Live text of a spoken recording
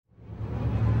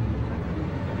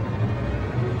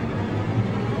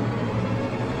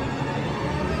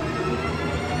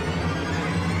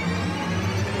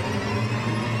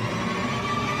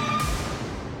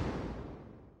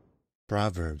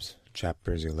Proverbs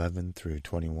chapters 11 through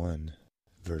 21,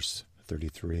 verse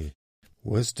 33.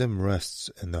 Wisdom rests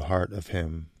in the heart of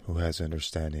him who has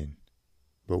understanding,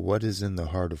 but what is in the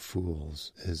heart of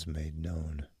fools is made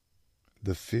known.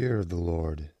 The fear of the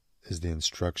Lord is the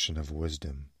instruction of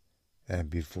wisdom, and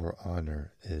before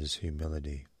honor is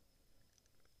humility.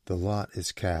 The lot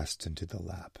is cast into the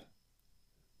lap,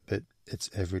 but its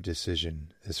every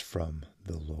decision is from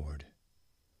the Lord.